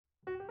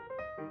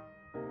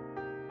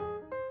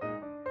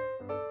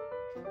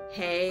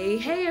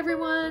Hey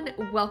everyone,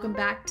 welcome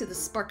back to the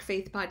Spark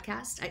Faith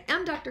podcast. I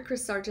am Dr.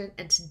 Chris Sargent,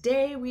 and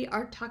today we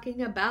are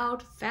talking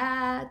about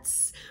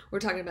fats. We're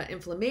talking about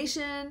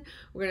inflammation,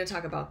 we're going to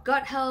talk about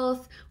gut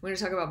health, we're going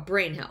to talk about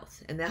brain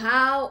health, and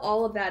how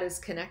all of that is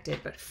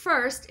connected. But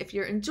first, if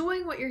you're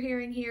enjoying what you're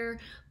hearing here,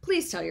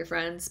 please tell your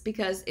friends,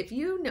 because if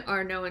you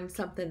are knowing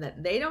something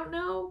that they don't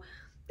know,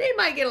 they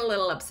might get a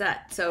little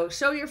upset. So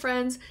show your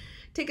friends,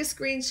 take a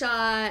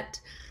screenshot,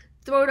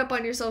 throw it up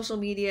on your social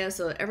media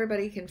so that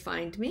everybody can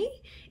find me.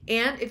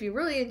 And if you're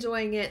really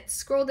enjoying it,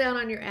 scroll down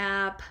on your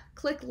app,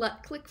 click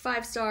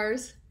 5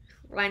 stars.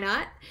 Why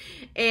not?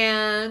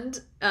 And,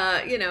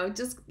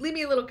 just leave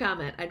me a little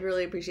comment. I'd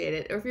really appreciate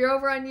it. Or if you're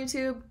over on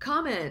YouTube,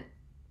 comment,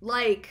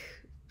 like,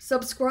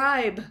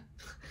 subscribe.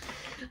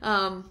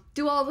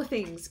 Do all the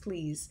things,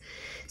 please.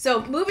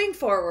 So moving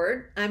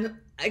forward, I'm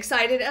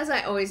excited, as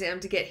I always am,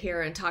 to get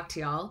here and talk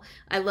to y'all.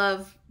 I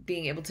love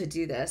being able to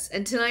do this.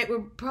 And tonight we're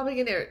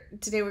going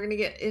to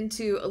get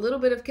into a little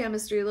bit of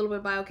chemistry, a little bit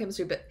of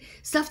biochemistry, but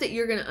stuff that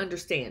you're going to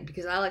understand,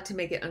 because I like to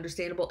make it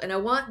understandable, and I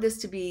want this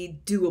to be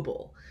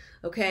doable.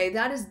 Okay,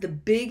 that is the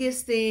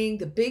biggest thing.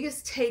 The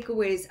biggest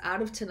takeaways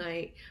out of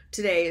today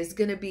is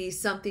going to be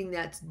something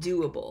that's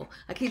doable.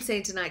 I keep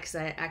saying tonight because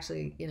I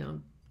actually,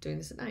 doing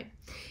this at night.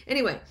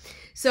 Anyway,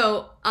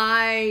 so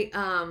I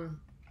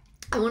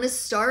want to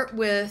start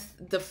with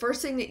the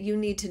first thing that you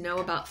need to know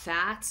about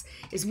fats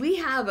is we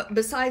have,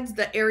 besides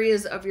the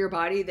areas of your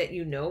body that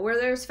you know where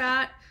there's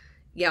fat,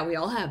 yeah, we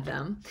all have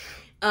them,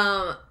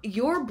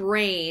 your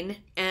brain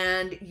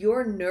and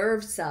your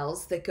nerve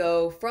cells that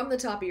go from the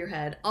top of your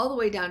head all the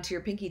way down to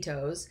your pinky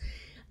toes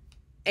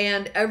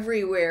and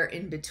everywhere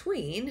in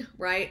between,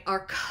 right,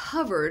 are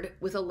covered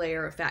with a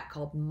layer of fat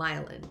called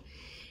myelin.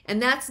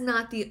 And that's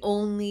not the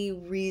only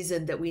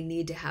reason that we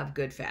need to have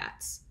good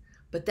fats,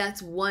 but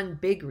that's one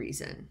big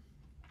reason.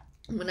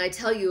 When I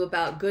tell you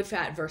about good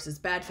fat versus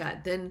bad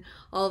fat, then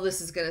all of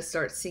this is going to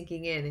start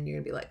sinking in, and you're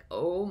going to be like,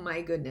 oh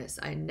my goodness,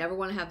 I never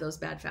want to have those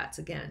bad fats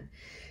again.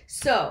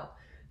 So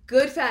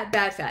good fat,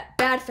 bad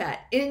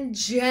fat in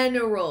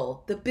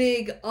general, the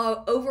big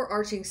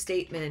overarching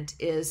statement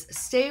is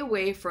stay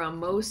away from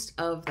most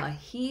of the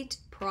heat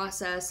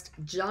processed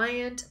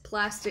giant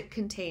plastic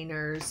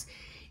containers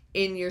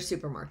in your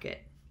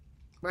supermarket,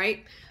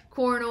 right?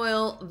 Corn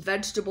oil,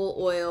 vegetable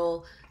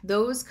oil,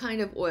 those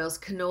kind of oils,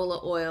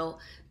 canola oil,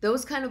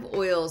 those kind of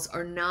oils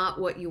are not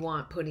what you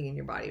want putting in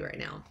your body right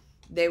now.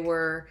 They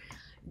were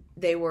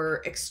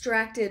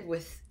extracted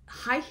with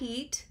high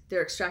heat,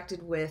 they're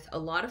extracted with a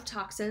lot of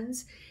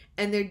toxins,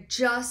 and they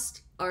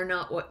just are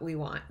not what we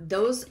want.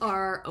 Those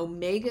are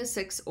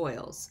omega-6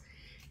 oils.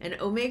 And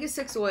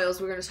omega-6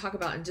 oils we're going to talk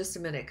about in just a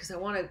minute, because I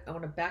want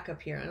to back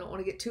up here. I don't want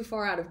to get too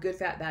far out of good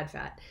fat, bad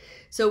fat.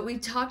 So we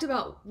talked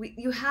about,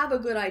 you have a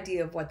good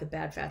idea of what the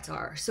bad fats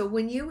are. So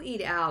when you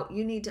eat out,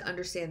 you need to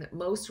understand that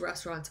most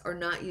restaurants are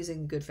not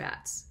using good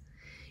fats.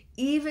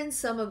 Even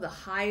some of the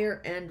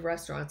higher end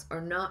restaurants are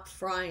not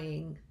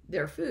frying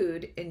their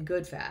food in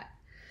good fat.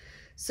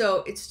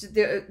 So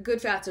the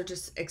good fats are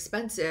just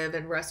expensive,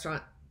 and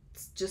restaurants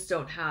just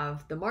don't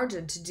have the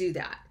margin to do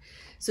that.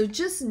 So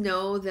just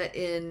know that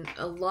in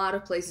a lot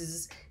of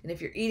places, and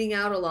if you're eating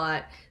out a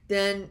lot,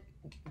 then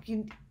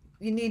you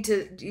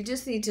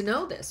just need to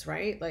know this,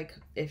 right? Like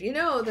if you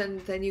know,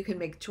 then you can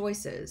make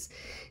choices.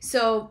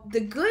 So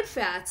the good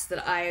fats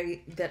that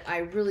I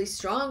really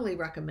strongly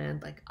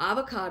recommend, like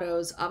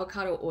avocados,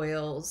 avocado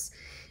oils,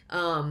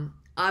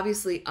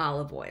 obviously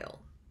olive oil,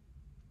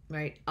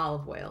 right?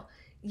 Olive oil.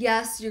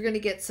 Yes, you're going to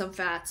get some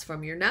fats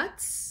from your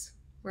nuts,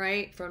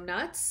 right? From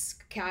nuts,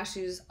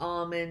 cashews,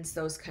 almonds,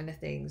 those kind of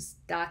things.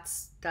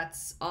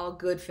 That's all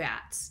good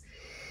fats.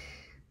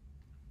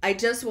 I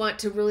just want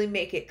to really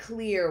make it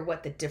clear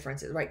what the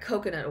difference is, right?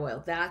 Coconut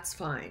oil, that's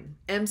fine.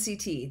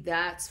 MCT,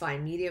 that's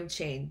fine. Medium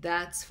chain,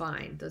 that's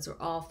fine. Those are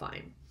all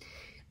fine.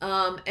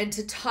 And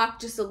to talk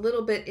just a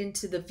little bit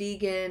into the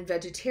vegan,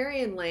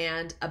 vegetarian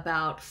land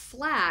about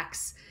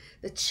flax,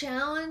 the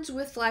challenge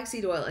with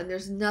flaxseed oil, and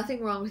there's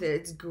nothing wrong with it,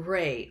 it's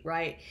great,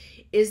 right,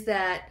 is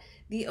that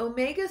the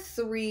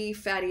omega-3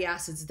 fatty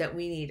acids that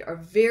we need are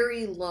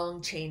very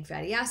long chain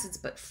fatty acids,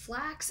 but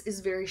flax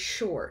is very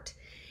short.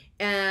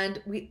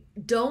 And we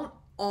don't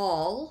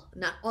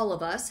not all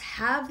of us,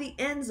 have the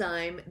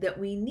enzyme that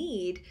we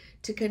need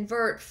to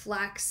convert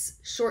flax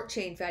short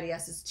chain fatty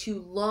acids to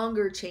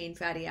longer chain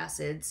fatty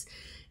acids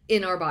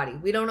in our body.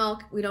 We don't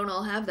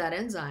all have that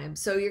enzyme.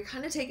 So you're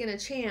kind of taking a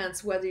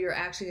chance whether you're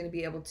actually going to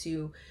be able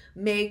to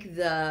make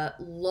the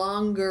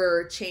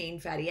longer chain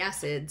fatty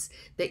acids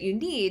that you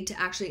need to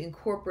actually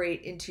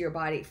incorporate into your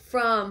body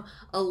from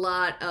a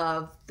lot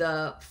of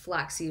the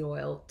flaxseed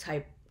oil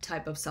type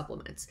of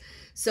supplements.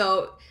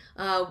 So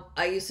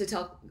I used to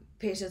tell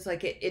patients,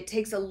 like, it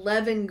takes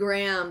 11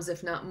 grams,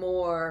 if not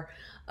more,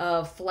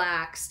 of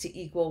flax to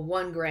equal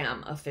 1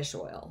 gram of fish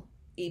oil.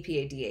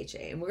 EPA,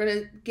 DHA. And we're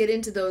going to get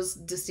into those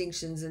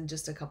distinctions in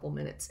just a couple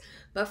minutes.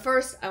 But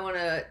first, I want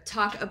to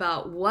talk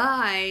about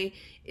why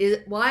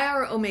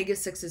are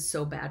omega-6s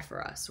so bad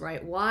for us,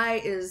 right?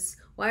 Why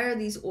are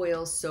these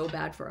oils so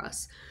bad for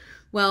us?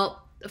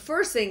 Well, the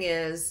first thing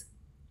is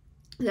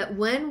that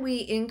when we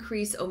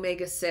increase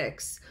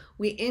omega-6,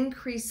 we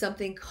increase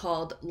something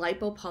called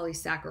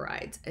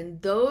lipopolysaccharides,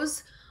 and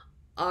those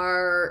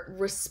are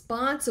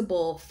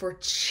responsible for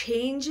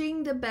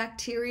changing the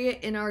bacteria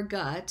in our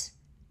gut,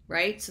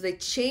 right? So they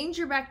change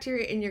your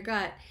bacteria in your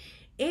gut.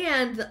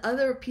 And the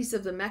other piece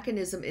of the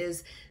mechanism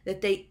is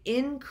that they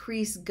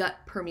increase gut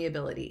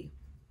permeability.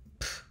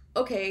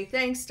 Okay,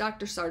 thanks,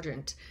 Dr.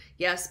 Sargent.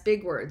 Yes,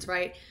 big words,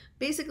 right?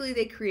 Basically,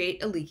 they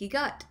create a leaky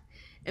gut.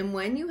 And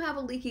when you have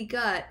a leaky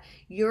gut,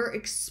 you're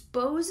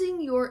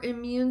exposing your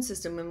immune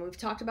system. And we've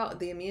talked about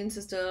the immune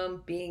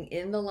system being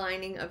in the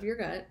lining of your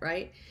gut,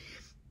 right?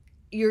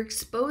 You're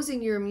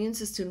exposing your immune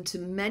system to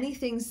many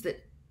things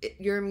that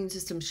your immune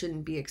system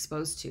shouldn't be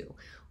exposed to,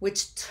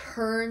 which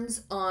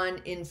turns on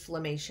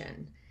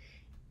inflammation.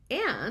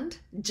 And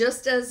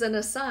just as an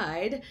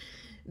aside,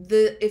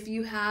 if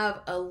you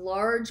have a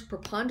large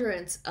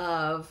preponderance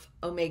of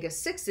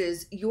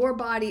omega-6s, your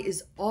body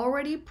is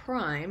already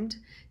primed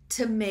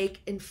to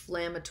make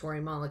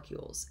inflammatory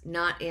molecules,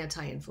 not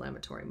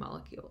anti-inflammatory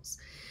molecules.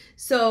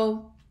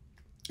 So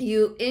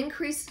you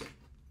increase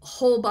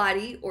whole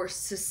body or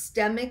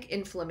systemic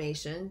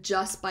inflammation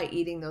just by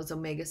eating those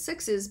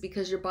omega-6s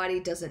because your body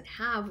doesn't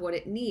have what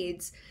it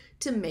needs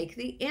to make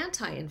the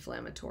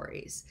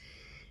anti-inflammatory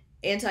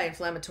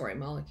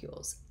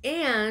molecules,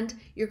 and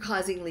you're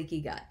causing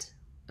leaky gut.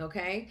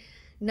 Okay,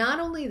 not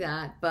only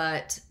that,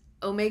 but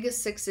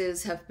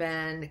omega-6s have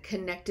been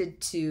connected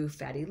to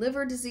fatty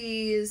liver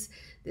disease.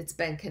 It's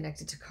been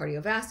connected to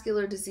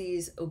cardiovascular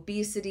disease,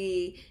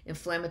 obesity,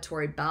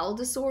 inflammatory bowel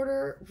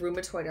disorder,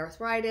 rheumatoid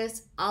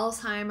arthritis,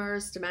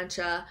 Alzheimer's,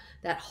 dementia,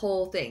 that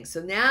whole thing. So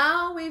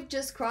now we've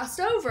just crossed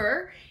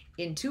over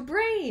into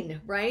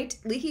brain, right?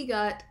 Leaky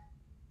gut,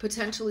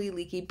 potentially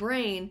leaky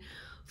brain,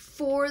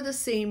 for the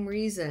same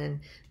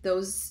reason.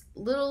 Those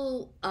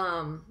little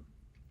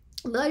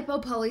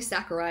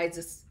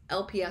lipopolysaccharides,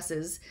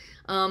 LPSs,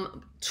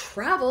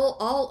 travel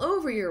all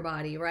over your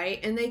body, right?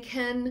 And they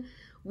can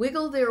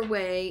wiggle their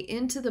way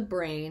into the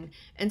brain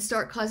and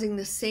start causing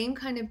the same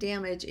kind of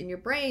damage in your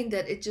brain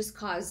that it just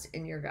caused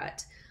in your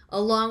gut.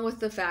 Along with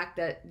the fact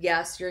that,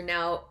 yes,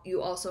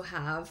 you also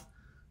have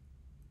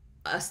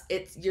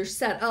you're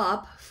set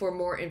up for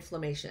more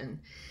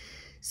inflammation.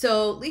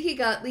 So leaky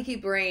gut, leaky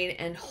brain,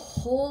 and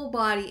whole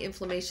body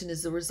inflammation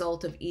is the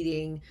result of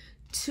eating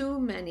too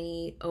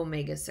many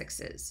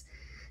omega-6s.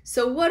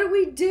 So what do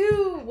we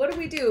do?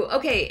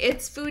 Okay,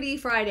 it's Foodie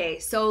Friday.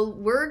 So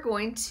we're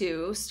going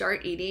to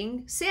start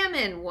eating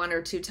salmon 1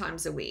 or 2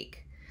 times a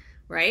week,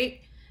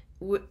 right?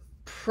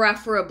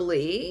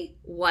 Preferably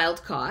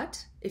wild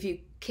caught. If you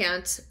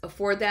can't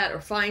afford that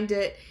or find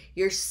it,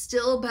 you're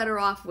still better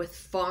off with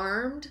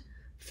farmed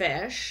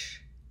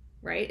fish,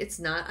 right? It's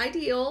not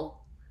ideal,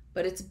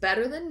 but it's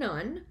better than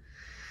none.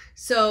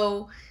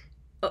 So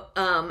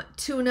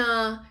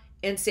tuna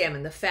and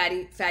salmon, the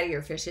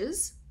fattier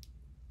fishes.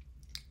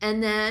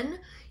 And then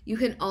you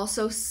can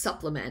also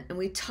supplement. And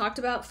we talked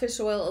about fish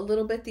oil a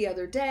little bit the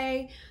other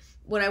day.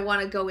 What I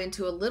want to go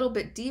into a little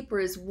bit deeper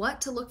is what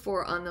to look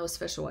for on those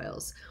fish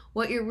oils.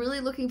 What you're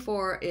really looking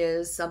for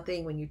is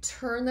something, when you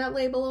turn that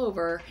label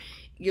over,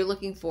 you're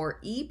looking for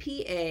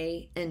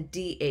EPA and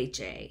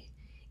DHA.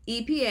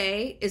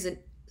 EPA is a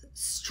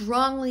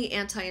strongly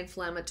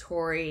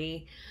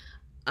anti-inflammatory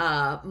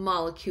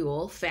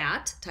molecule,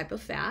 type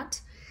of fat.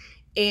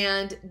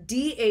 And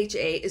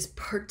DHA is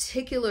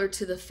particular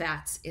to the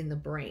fats in the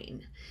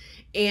brain.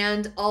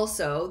 And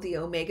also the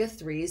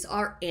omega-3s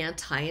are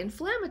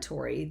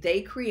anti-inflammatory.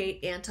 They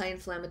create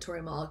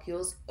anti-inflammatory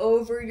molecules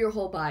over your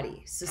whole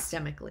body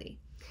systemically.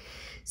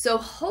 So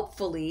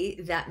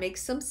hopefully that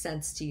makes some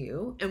sense to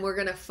you. And we're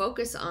going to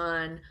focus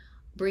on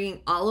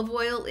bringing olive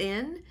oil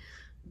in,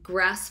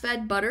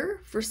 grass-fed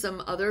butter for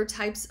some other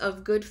types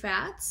of good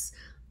fats,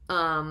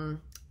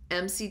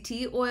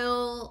 MCT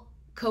oil,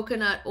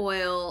 coconut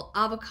oil,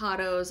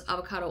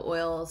 avocado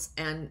oils,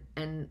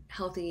 and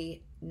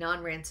healthy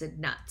non-rancid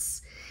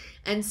nuts.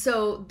 And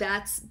so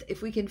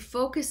if we can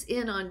focus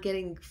in on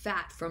getting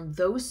fat from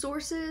those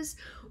sources,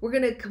 we're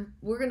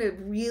gonna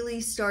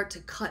really start to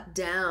cut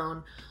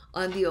down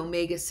on the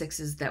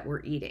omega-6s that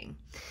we're eating.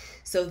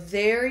 So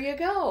there you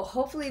go.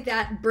 Hopefully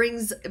that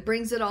brings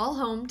it all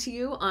home to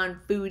you on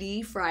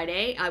Foodie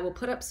Friday. I will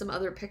put up some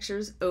other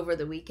pictures over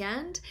the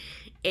weekend,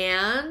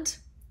 and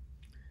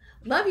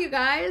love you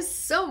guys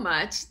so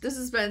much. This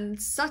has been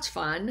such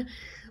fun.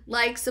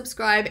 Like,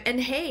 subscribe, and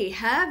hey,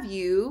 have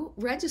you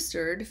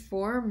registered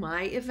for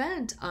my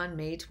event on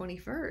May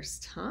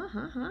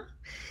 21st?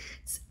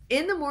 It's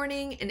in the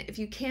morning, and if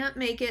you can't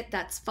make it,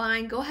 that's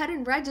fine. Go ahead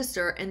and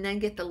register and then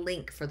get the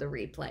link for the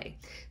replay.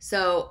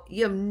 So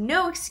you have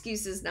no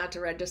excuses not to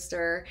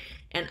register,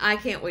 and I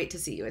can't wait to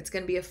see you. It's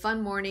going to be a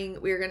fun morning.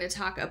 We're going to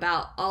talk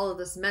about all of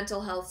this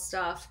mental health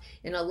stuff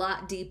in a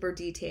lot deeper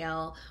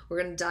detail.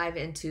 We're going to dive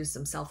into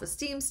some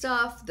self-esteem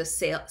stuff, the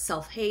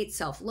self-hate,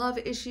 self-love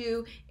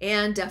issue,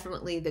 and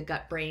definitely the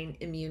gut-brain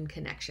immune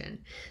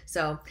connection.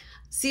 So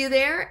see you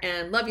there,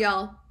 and love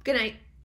y'all. Good night.